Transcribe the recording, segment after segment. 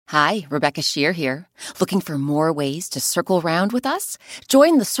Hi, Rebecca Shear here. Looking for more ways to circle round with us?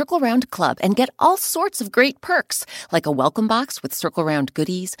 Join the Circle Round Club and get all sorts of great perks, like a welcome box with Circle Round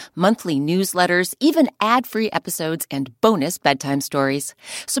goodies, monthly newsletters, even ad-free episodes, and bonus bedtime stories.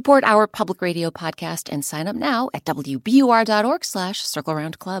 Support our public radio podcast and sign up now at wbur.org/Circle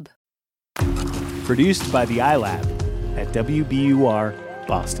Round Club. Produced by the iLab at WBUR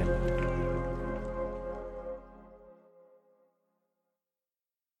Boston.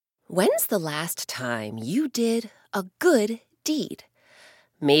 When's the last time you did a good deed?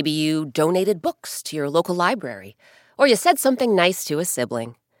 Maybe you donated books to your local library, or you said something nice to a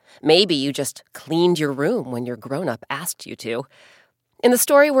sibling. Maybe you just cleaned your room when your grown-up asked you to. In the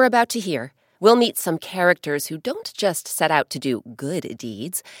story we're about to hear, we'll meet some characters who don't just set out to do good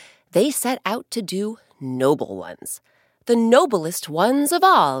deeds. They set out to do noble ones. The noblest ones of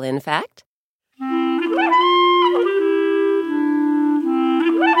all, in fact.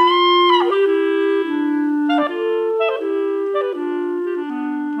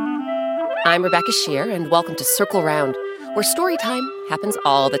 I'm Rebecca Shear, and welcome to Circle Round, where story time happens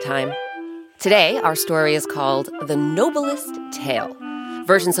all the time. Today, our story is called The Noblest Tale.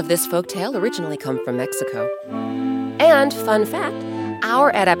 Versions of this folktale originally come from Mexico. And, fun fact,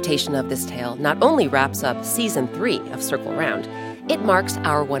 our adaptation of this tale not only wraps up Season 3 of Circle Round, it marks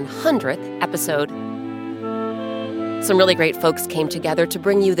our 100th episode. Some really great folks came together to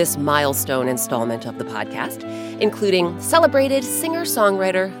bring you this milestone installment of the podcast, including celebrated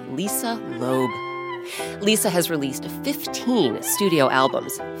singer-songwriter Lisa Loeb. Lisa has released 15 studio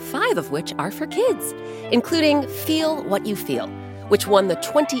albums, 5 of which are for kids, including Feel What You Feel, which won the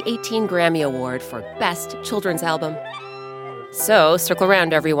 2018 Grammy Award for Best Children's Album. So, circle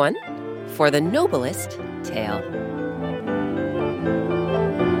around, everyone, for the noblest tale.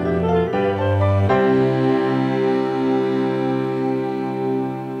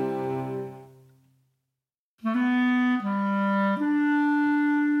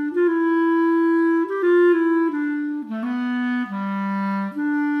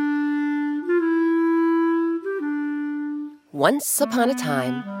 Once upon a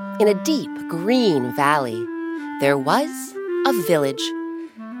time, in a deep green valley, there was a village.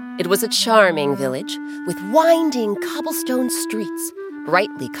 It was a charming village with winding cobblestone streets,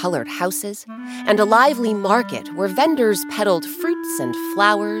 brightly colored houses, and a lively market where vendors peddled fruits and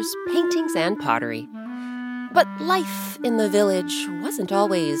flowers, paintings and pottery. But life in the village wasn't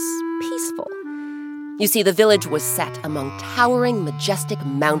always peaceful. You see, the village was set among towering, majestic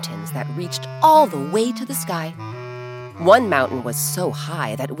mountains that reached all the way to the sky. One mountain was so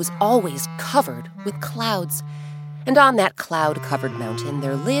high that it was always covered with clouds. And on that cloud-covered mountain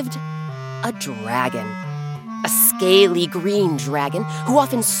there lived a dragon. A scaly green dragon who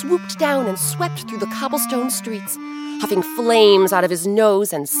often swooped down and swept through the cobblestone streets, huffing flames out of his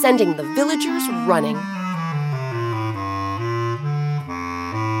nose and sending the villagers running.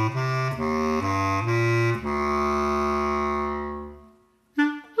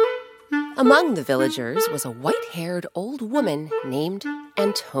 Among the villagers was a white-haired old woman named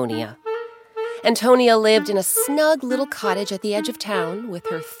Antonia. Antonia lived in a snug little cottage at the edge of town with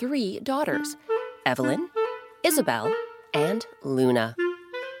her 3 daughters, Evelyn, Isabel, and Luna.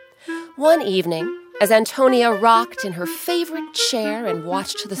 One evening, as Antonia rocked in her favorite chair and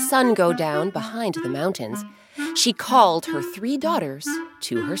watched the sun go down behind the mountains, she called her 3 daughters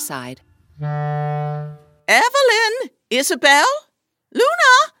to her side. Evelyn! Isabel!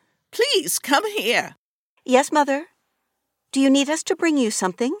 Luna! Please, come here. Yes, Mother. Do you need us to bring you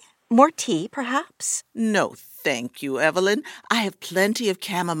something? More tea, perhaps? No, thank you, Evelyn. I have plenty of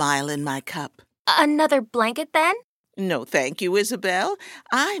chamomile in my cup. Another blanket, then? No, thank you, Isabel.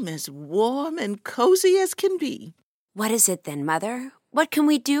 I'm as warm and cozy as can be. What is it then, Mother? What can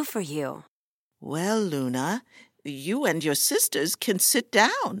we do for you? Well, Luna, you and your sisters can sit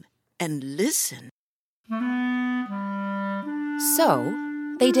down and listen. So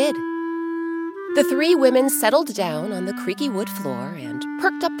they did. The 3 women settled down on the creaky wood floor and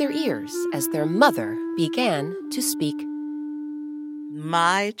perked up their ears as their mother began to speak.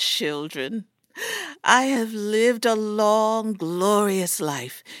 My children, I have lived a long, glorious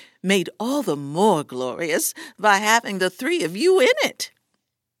life, made all the more glorious by having the 3 of you in it.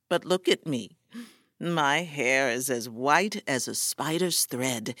 But look at me. My hair is as white as a spider's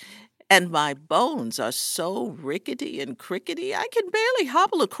thread, and my bones are so rickety and crickety I can barely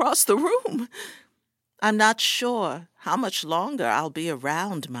hobble across the room. I'm not sure how much longer I'll be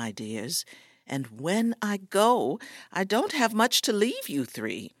around, my dears, and when I go, I don't have much to leave you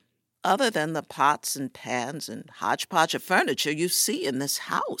 3, other than the pots and pans and hodgepodge of furniture you see in this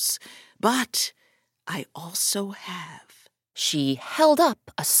house. But I also have She held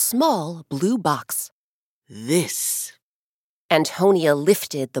up a small blue box. This. Antonia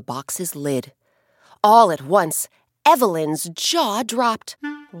lifted the box's lid. All at once, Evelyn's jaw dropped.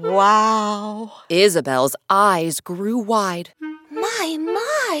 Wow. Isabel's eyes grew wide.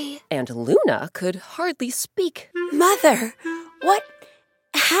 My. And Luna could hardly speak. Mother, what?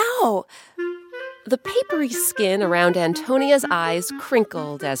 How? The papery skin around Antonia's eyes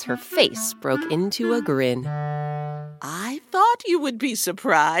crinkled as her face broke into a grin. I thought you would be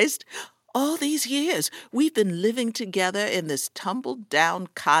surprised. All these years, we've been living together in this tumbled-down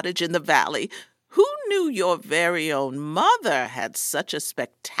cottage in the valley. Who knew your very own mother had such a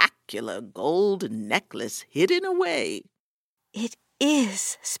spectacular gold necklace hidden away? It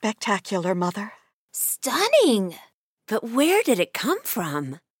is spectacular, Mother. Stunning! But where did it come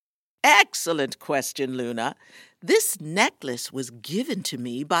from? Excellent question, Luna. This necklace was given to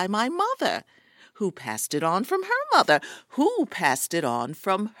me by my mother, who passed it on from her mother, who passed it on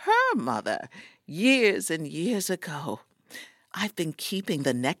from her mother, years and years ago. I've been keeping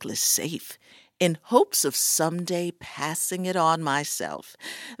the necklace safe in hopes of someday passing it on myself.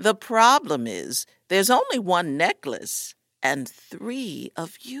 The problem is there's only one necklace and 3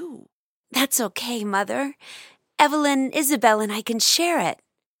 of you. That's okay, Mother. Evelyn, Isabel, and I can share it.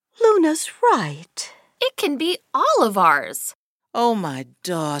 Luna's right. It can be all of ours. Oh, my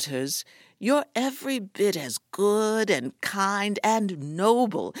daughters, you're every bit as good and kind and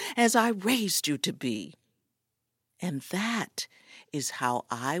noble as I raised you to be. And that is how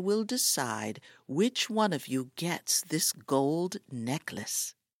I will decide which one of you gets this gold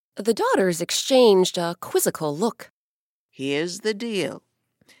necklace. The daughters exchanged a quizzical look. Here's the deal.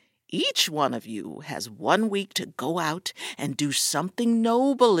 Each one of you has 1 week to go out and do something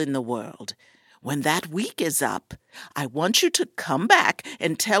noble in the world. When that week is up, I want you to come back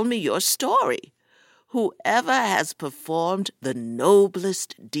and tell me your story. Whoever has performed the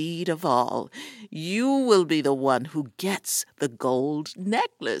noblest deed of all, you will be the one who gets the gold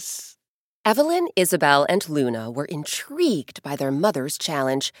necklace. Evelyn, Isabel, and Luna were intrigued by their mother's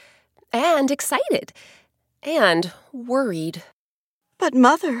challenge, and excited, and worried. But,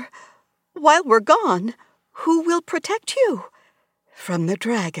 Mother, while we're gone, who will protect you from the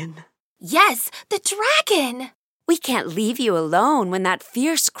dragon? Yes, the dragon! We can't leave you alone when that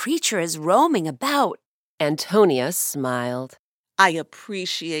fierce creature is roaming about. Antonia smiled. I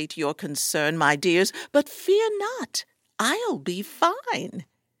appreciate your concern, my dears, but fear not. I'll be fine.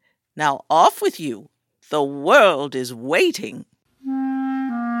 Now off with you. The world is waiting.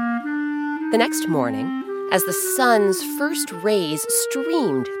 The next morning, as the sun's first rays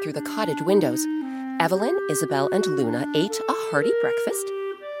streamed through the cottage windows, Evelyn, Isabel, and Luna ate a hearty breakfast,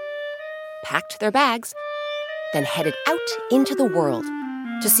 packed their bags, then headed out into the world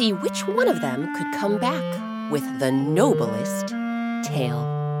to see which one of them could come back with the noblest tale.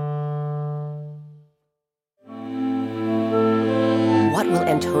 What will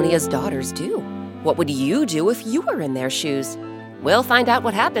Antonia's daughters do? What would you do if you were in their shoes? We'll find out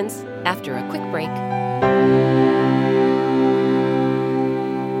what happens after a quick break.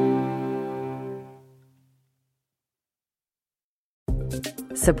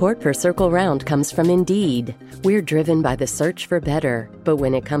 Support for Circle Round comes from Indeed. We're driven by the search for better. But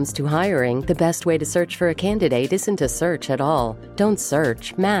when it comes to hiring, the best way to search for a candidate isn't to search at all. Don't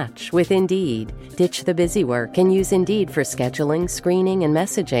search, match with Indeed. Ditch the busy work and use Indeed for scheduling, screening, and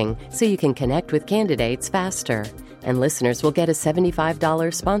messaging so you can connect with candidates faster. And listeners will get a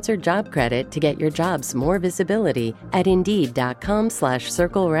 $75 sponsored job credit to get your jobs more visibility at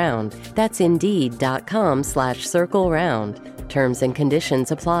Indeed.com/CircleRound. That's Indeed.com/CircleRound. Terms and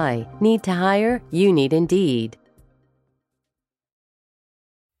conditions apply. Need to hire? You need Indeed.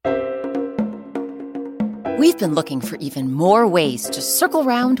 We've been looking for even more ways to circle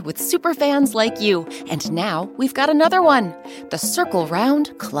round with superfans like you, and now we've got another one, the Circle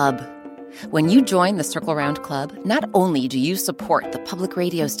Round Club. When you join the Circle Round Club, not only do you support the public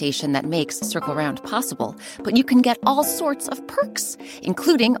radio station that makes Circle Round possible, but you can get all sorts of perks,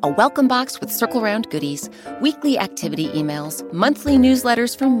 including a welcome box with Circle Round goodies, weekly activity emails, monthly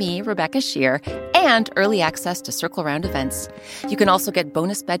newsletters from me, Rebecca Shear, and early access to Circle Round events. You can also get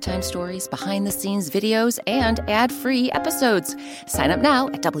bonus bedtime stories, behind-the-scenes videos, and ad-free episodes. Sign up now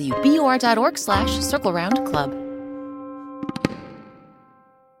at wbur.org/circleroundclub.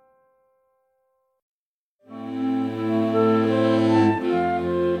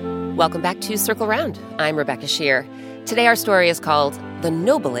 Welcome back to Circle Round. I'm Rebecca Shear. Today our story is called The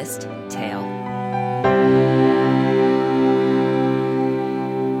Noblest Tale.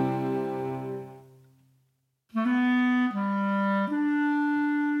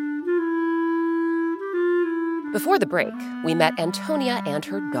 Before the break, we met Antonia and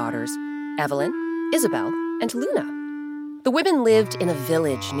her daughters, Evelyn, Isabel, and Luna. The women lived in a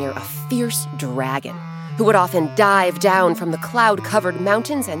village near a fierce dragon who would often dive down from the cloud-covered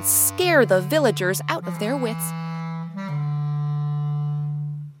mountains and scare the villagers out of their wits.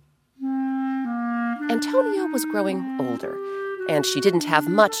 Antonia was growing older, and she didn't have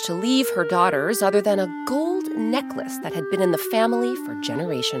much to leave her daughters other than a gold necklace that had been in the family for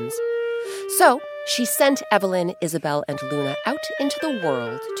generations. So she sent Evelyn, Isabel, and Luna out into the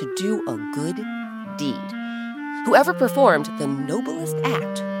world to do a good deed. Whoever performed the noblest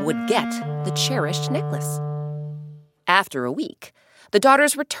act would get the cherished necklace. After a week, the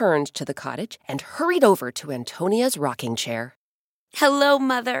daughters returned to the cottage and hurried over to Antonia's rocking chair. Hello,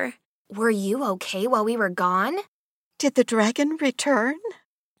 Mother. Were you okay while we were gone? Did the dragon return?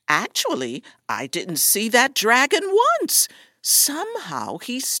 Actually, I didn't see that dragon once. Somehow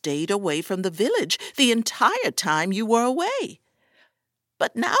he stayed away from the village the entire time you were away.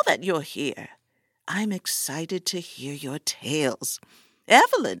 But now that you're here, I'm excited to hear your tales.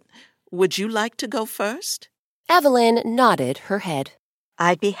 Evelyn, would you like to go first? Evelyn nodded her head.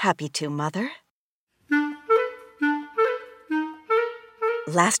 I'd be happy to, Mother.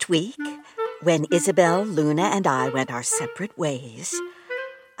 Last week, when Isabel, Luna, and I went our separate ways,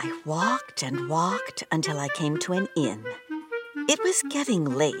 I walked and walked until I came to an inn. It was getting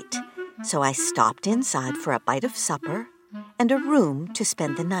late, so I stopped inside for a bite of supper and a room to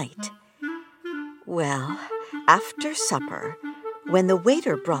spend the night. Well, after supper, when the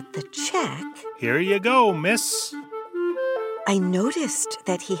waiter brought the check... Here you go, miss. I noticed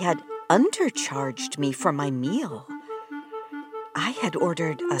that he had undercharged me for my meal. I had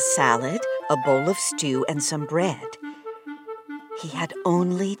ordered a salad, a bowl of stew, and some bread. He had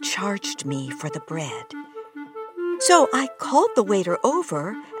only charged me for the bread. So I called the waiter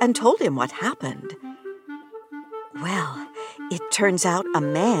over and told him what happened. Well, it turns out a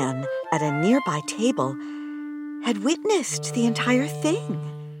man at a nearby table had witnessed the entire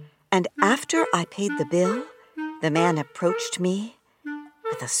thing. And after I paid the bill, the man approached me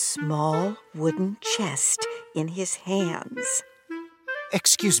with a small wooden chest in his hands.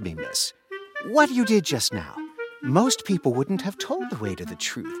 Excuse me, miss. What you did just now, most people wouldn't have told the waiter the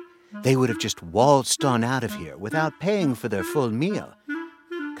truth. They would have just waltzed on out of here without paying for their full meal.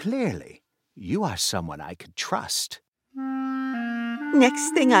 Clearly, you are someone I could trust.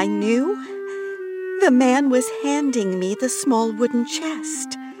 Next thing I knew, the man was handing me the small wooden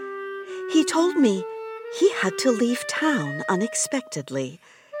chest. He told me he had to leave town unexpectedly,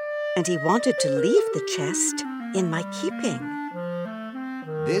 and he wanted to leave the chest in my keeping.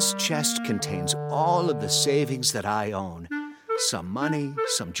 This chest contains all of the savings that I own. Some money,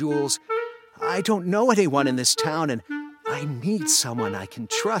 some jewels. I don't know anyone in this town, and I need someone I can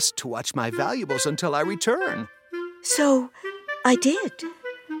trust to watch my valuables until I return. So I did.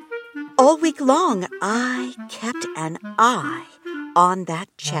 All week long, I kept an eye on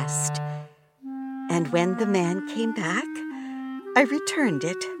that chest. And when the man came back, I returned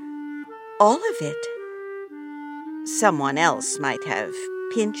it. All of it. Someone else might have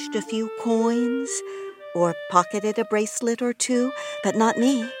pinched a few coins or pocketed a bracelet or two, but not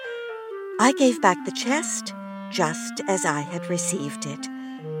me. I gave back the chest just as I had received it.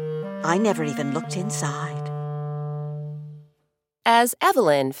 I never even looked inside. As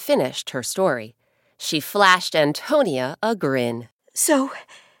Evelyn finished her story, she flashed Antonia a grin. So,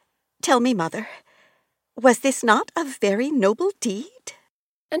 tell me, Mother, was this not a very noble deed?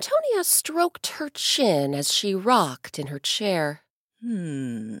 Antonia stroked her chin as she rocked in her chair.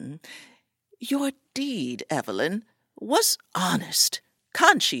 Your deed, Evelyn, was honest,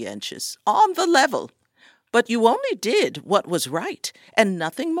 conscientious, on the level. But you only did what was right, and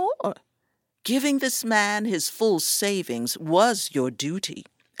nothing more. Giving this man his full savings was your duty,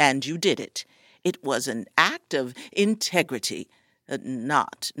 and you did it. It was an act of integrity,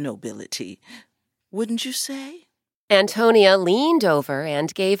 not nobility. Wouldn't you say? Antonia leaned over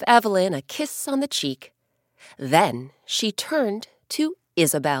and gave Evelyn a kiss on the cheek. Then she turned to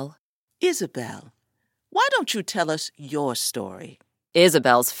Isabel. Isabel, why don't you tell us your story?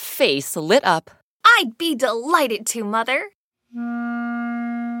 Isabel's face lit up. I'd be delighted to, Mother.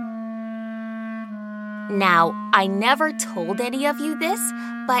 Now, I never told any of you this,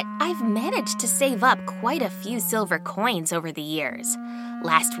 but I've managed to save up quite a few silver coins over the years.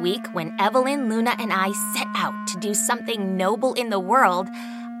 Last week, when Evelyn, Luna, and I set out to do something noble in the world,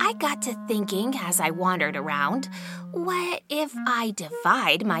 I got to thinking as I wandered around, what if I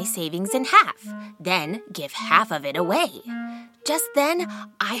divide my savings in half, then give half of it away? Just then,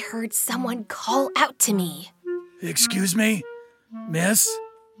 I heard someone call out to me. Excuse me, miss?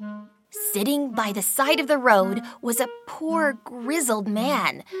 Sitting by the side of the road was a poor, grizzled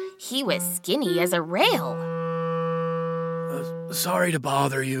man. He was skinny as a rail. Sorry to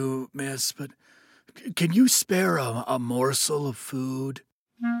bother you, miss, but can you spare a morsel of food?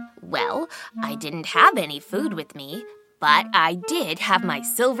 Well, I didn't have any food with me, but I did have my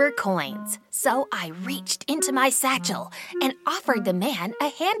silver coins. So I reached into my satchel and offered the man a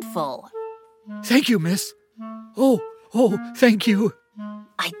handful. Thank you, miss. Oh, thank you.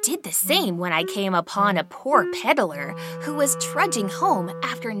 I did the same when I came upon a poor peddler who was trudging home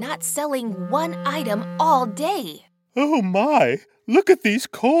after not selling one item all day. Oh my, look at these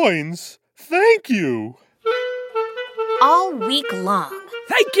coins. Thank you. All week long,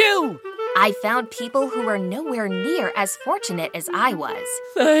 Thank you. I found people who were nowhere near as fortunate as I was.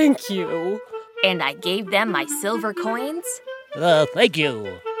 Thank you. And I gave them my silver coins Thank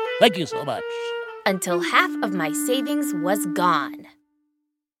you. Thank you so much. until half of my savings was gone.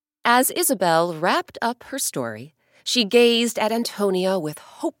 As Isabel wrapped up her story, she gazed at Antonia with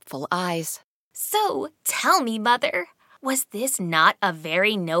hopeful eyes. So, tell me, Mother, was this not a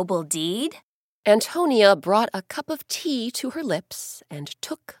very noble deed? Antonia brought a cup of tea to her lips and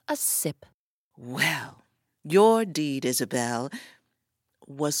took a sip. Well, your deed, Isabel,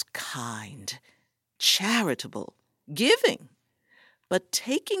 was kind, charitable, giving. But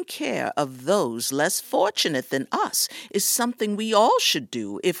taking care of those less fortunate than us is something we all should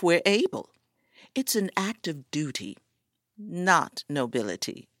do if we're able. It's an act of duty, not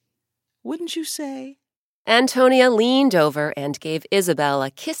nobility. Wouldn't you say? Antonia leaned over and gave Isabel a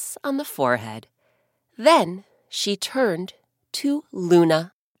kiss on the forehead. Then she turned to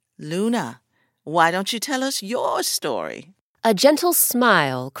Luna. Luna, why don't you tell us your story? A gentle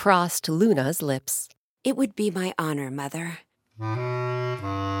smile crossed Luna's lips. It would be my honor, Mother.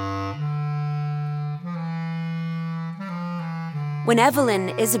 When Evelyn,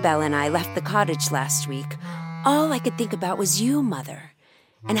 Isabel, and I left the cottage last week, all I could think about was you, Mother,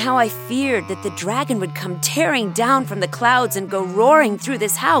 and how I feared that the dragon would come tearing down from the clouds and go roaring through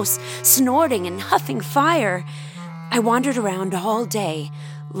this house, snorting and huffing fire. I wandered around all day,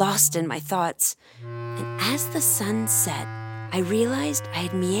 lost in my thoughts, and as the sun set, I realized I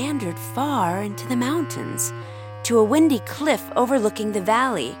had meandered far into the mountains, to a windy cliff overlooking the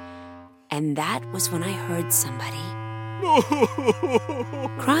valley. And that was when I heard somebody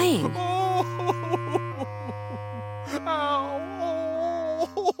crying.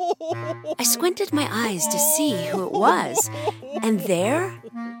 I squinted my eyes to see who it was, and there,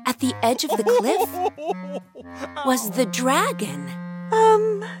 at the edge of the cliff, was the dragon.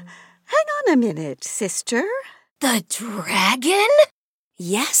 Hang on a minute, sister. The dragon?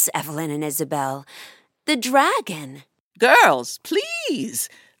 Yes, Evelyn and Isabel, the dragon. Girls, please,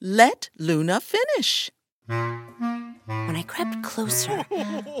 let Luna finish. When I crept closer,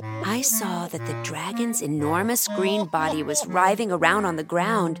 I saw that the dragon's enormous green body was writhing around on the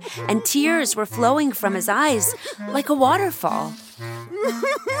ground, and tears were flowing from his eyes like a waterfall.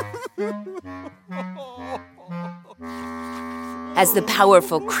 As the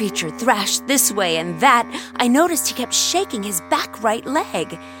powerful creature thrashed this way and that, I noticed he kept shaking his back right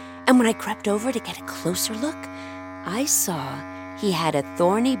leg. And when I crept over to get a closer look, I saw he had a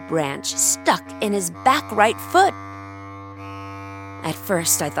thorny branch stuck in his back right foot. At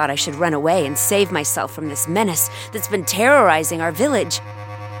first, I thought I should run away and save myself from this menace that's been terrorizing our village.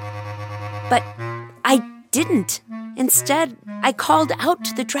 But I didn't. Instead, I called out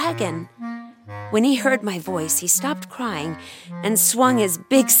to the dragon. When he heard my voice, he stopped crying and swung his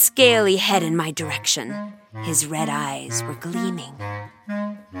big scaly head in my direction. His red eyes were gleaming.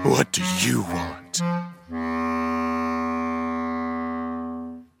 What do you want?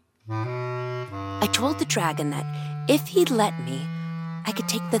 I told the dragon that if he'd let me, I could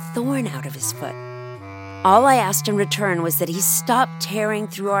take the thorn out of his foot. All I asked in return was that he stop tearing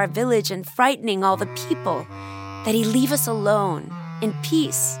through our village and frightening all the people, that he leave us alone, in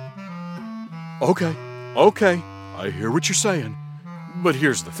peace. Okay. I hear what you're saying. But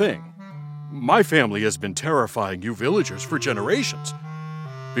here's the thing. My family has been terrifying you villagers for generations.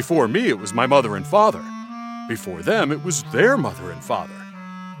 Before me, it was my mother and father. Before them, it was their mother and father.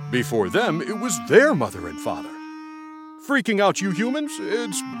 Before them, it was their mother and father. Freaking out you humans,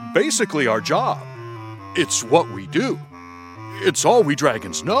 it's basically our job. It's what we do. It's all we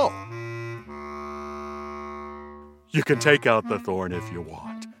dragons know. You can take out the thorn if you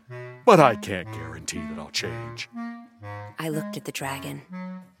want, but I can't guarantee that I'll change. I looked at the dragon.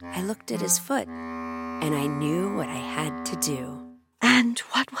 I looked at his foot, and I knew what I had to do. And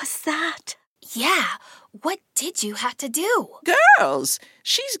what was that? Yeah, what did you have to do? Girls,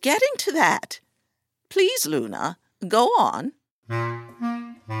 she's getting to that. Please, Luna, go on.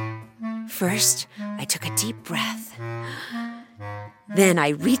 First, I took a deep breath. Then I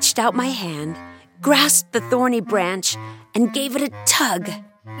reached out my hand, grasped the thorny branch, and gave it a tug.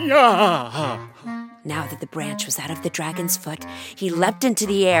 Yeah. Now that the branch was out of the dragon's foot, he leapt into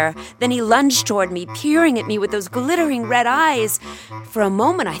the air. Then he lunged toward me, peering at me with those glittering red eyes. For a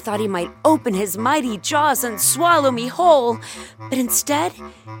moment, I thought he might open his mighty jaws and swallow me whole. But instead,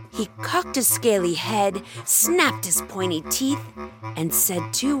 he cocked his scaly head, snapped his pointy teeth, and said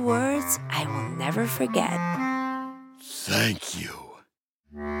 2 words I will never forget. Thank you.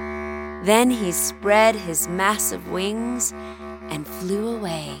 Then he spread his massive wings and flew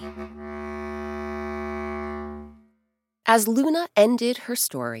away. As Luna ended her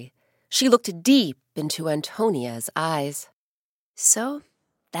story, she looked deep into Antonia's eyes. So,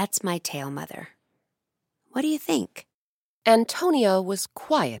 that's my tale, Mother. What do you think? Antonia was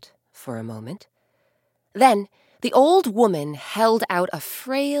quiet for a moment. Then the old woman held out a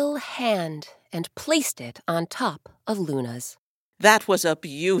frail hand and placed it on top of Luna's. That was a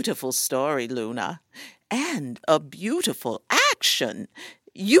beautiful story, Luna, and a beautiful action.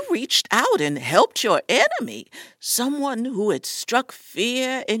 You reached out and helped your enemy, someone who had struck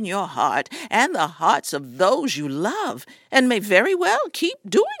fear in your heart and the hearts of those you love, and may very well keep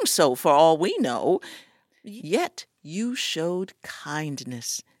doing so for all we know. Yet you showed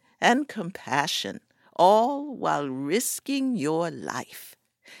kindness and compassion, all while risking your life.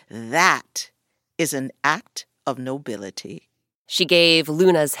 That is an act of nobility. She gave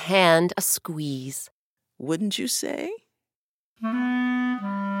Luna's hand a squeeze. Wouldn't you say?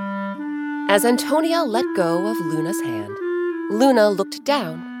 As Antonia let go of Luna's hand, Luna looked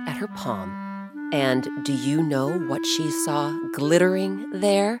down at her palm. And do you know what she saw glittering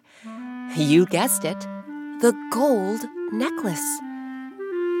there? You guessed it, the gold necklace.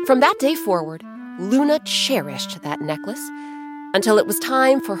 From that day forward, Luna cherished that necklace until it was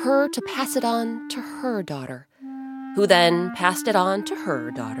time for her to pass it on to her daughter, who then passed it on to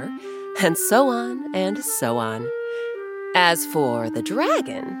her daughter, and so on and so on. As for the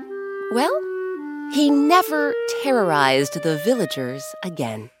dragon, well, he never terrorized the villagers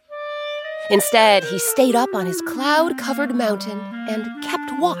again. Instead, he stayed up on his cloud-covered mountain and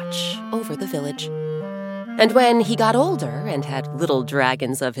kept watch over the village. And when he got older and had little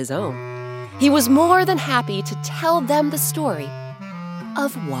dragons of his own, he was more than happy to tell them the story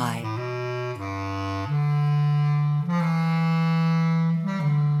of why.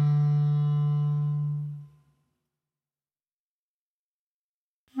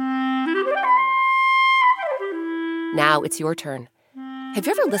 Now it's your turn. Have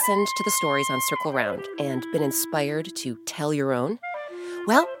you ever listened to the stories on Circle Round and been inspired to tell your own?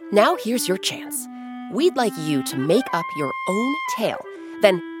 Well, now here's your chance. We'd like you to make up your own tale,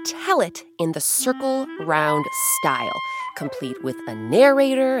 then tell it in the Circle Round style, complete with a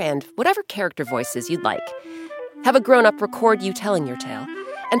narrator and whatever character voices you'd like. Have a grown-up record you telling your tale,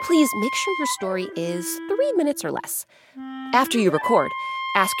 and please make sure your story is 3 minutes or less. After you record,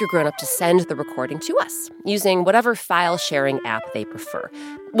 ask your grown-up to send the recording to us using whatever file-sharing app they prefer.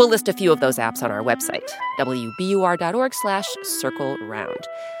 We'll list a few of those apps on our website, wbur.org/circleround.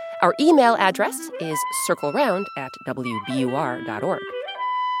 Our email address is circleround@wbur.org.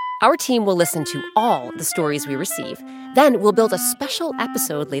 Our team will listen to all the stories we receive. Then we'll build a special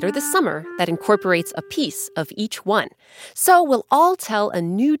episode later this summer that incorporates a piece of each one. So we'll all tell a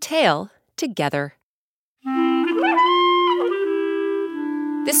new tale together.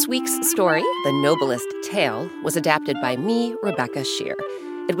 This week's story, The Noblest Tale, was adapted by me, Rebecca Shear.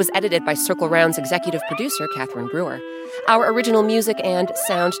 It was edited by Circle Round's executive producer, Catherine Brewer. Our original music and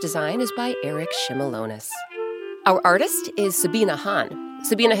sound design is by Eric Shimalonis. Our artist is Sabina Hahn.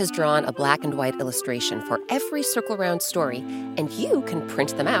 Sabina has drawn a black and white illustration for every Circle Round story, and you can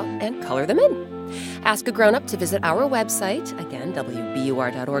print them out and color them in. Ask a grown-up to visit our website, again,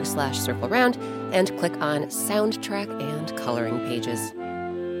 wbur.org/circleround, and click on Soundtrack and Coloring Pages.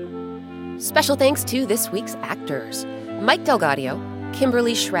 Special thanks to this week's actors: Mike Delgadio,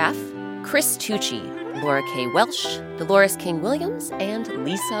 Kimberly Schraff, Chris Tucci, Laura K. Welsh, Dolores King-Williams, and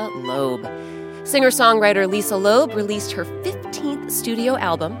Lisa Loeb. Singer-songwriter Lisa Loeb released her 15th studio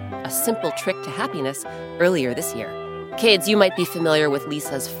album, A Simple Trick to Happiness, earlier this year. Kids, you might be familiar with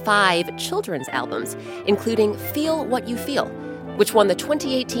Lisa's 5 children's albums, including Feel What You Feel, which won the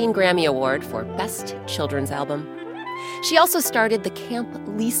 2018 Grammy Award for Best Children's Album. She also started the Camp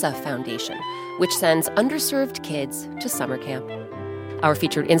Lisa Foundation, which sends underserved kids to summer camp. Our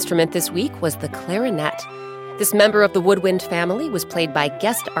featured instrument this week was the clarinet. This member of the woodwind family was played by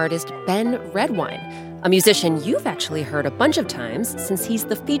guest artist Ben Redwine, a musician you've actually heard a bunch of times since he's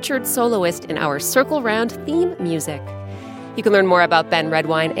the featured soloist in our Circle Round theme music. You can learn more about Ben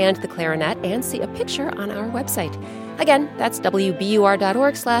Redwine and the clarinet and see a picture on our website. Again, that's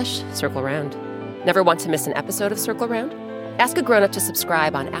wbur.org/Circle Round. Never want to miss an episode of Circle Round? Ask a grown-up to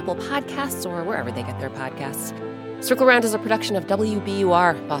subscribe on Apple Podcasts or wherever they get their podcasts. Circle Round is a production of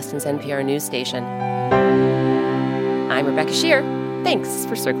WBUR, Boston's NPR news station. I'm Rebecca Shear. Thanks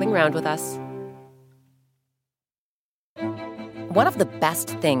for circling round with us. One of the best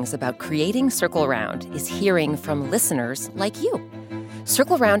things about creating Circle Round is hearing from listeners like you.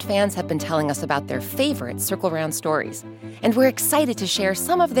 Circle Round fans have been telling us about their favorite Circle Round stories, and we're excited to share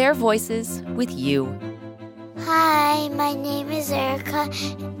some of their voices with you. Hi, my name is Erica.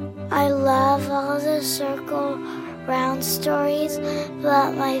 I love all the Circle Round stories,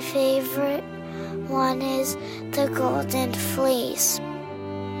 but my favorite one is The Golden Fleece.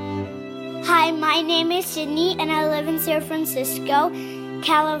 Hi, my name is Sydney, and I live in San Francisco,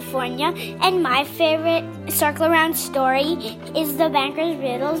 California. And my favorite Circle Round story is The Banker's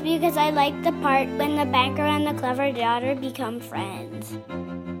Riddles, because I like the part when the banker and the clever daughter become friends.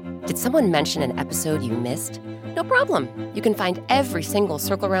 Did someone mention an episode you missed? No problem. You can find every single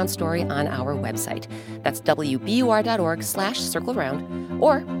Circle Round story on our website. That's wbur.org/Circle Round,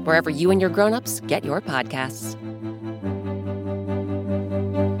 or wherever you and your grown-ups get your podcasts.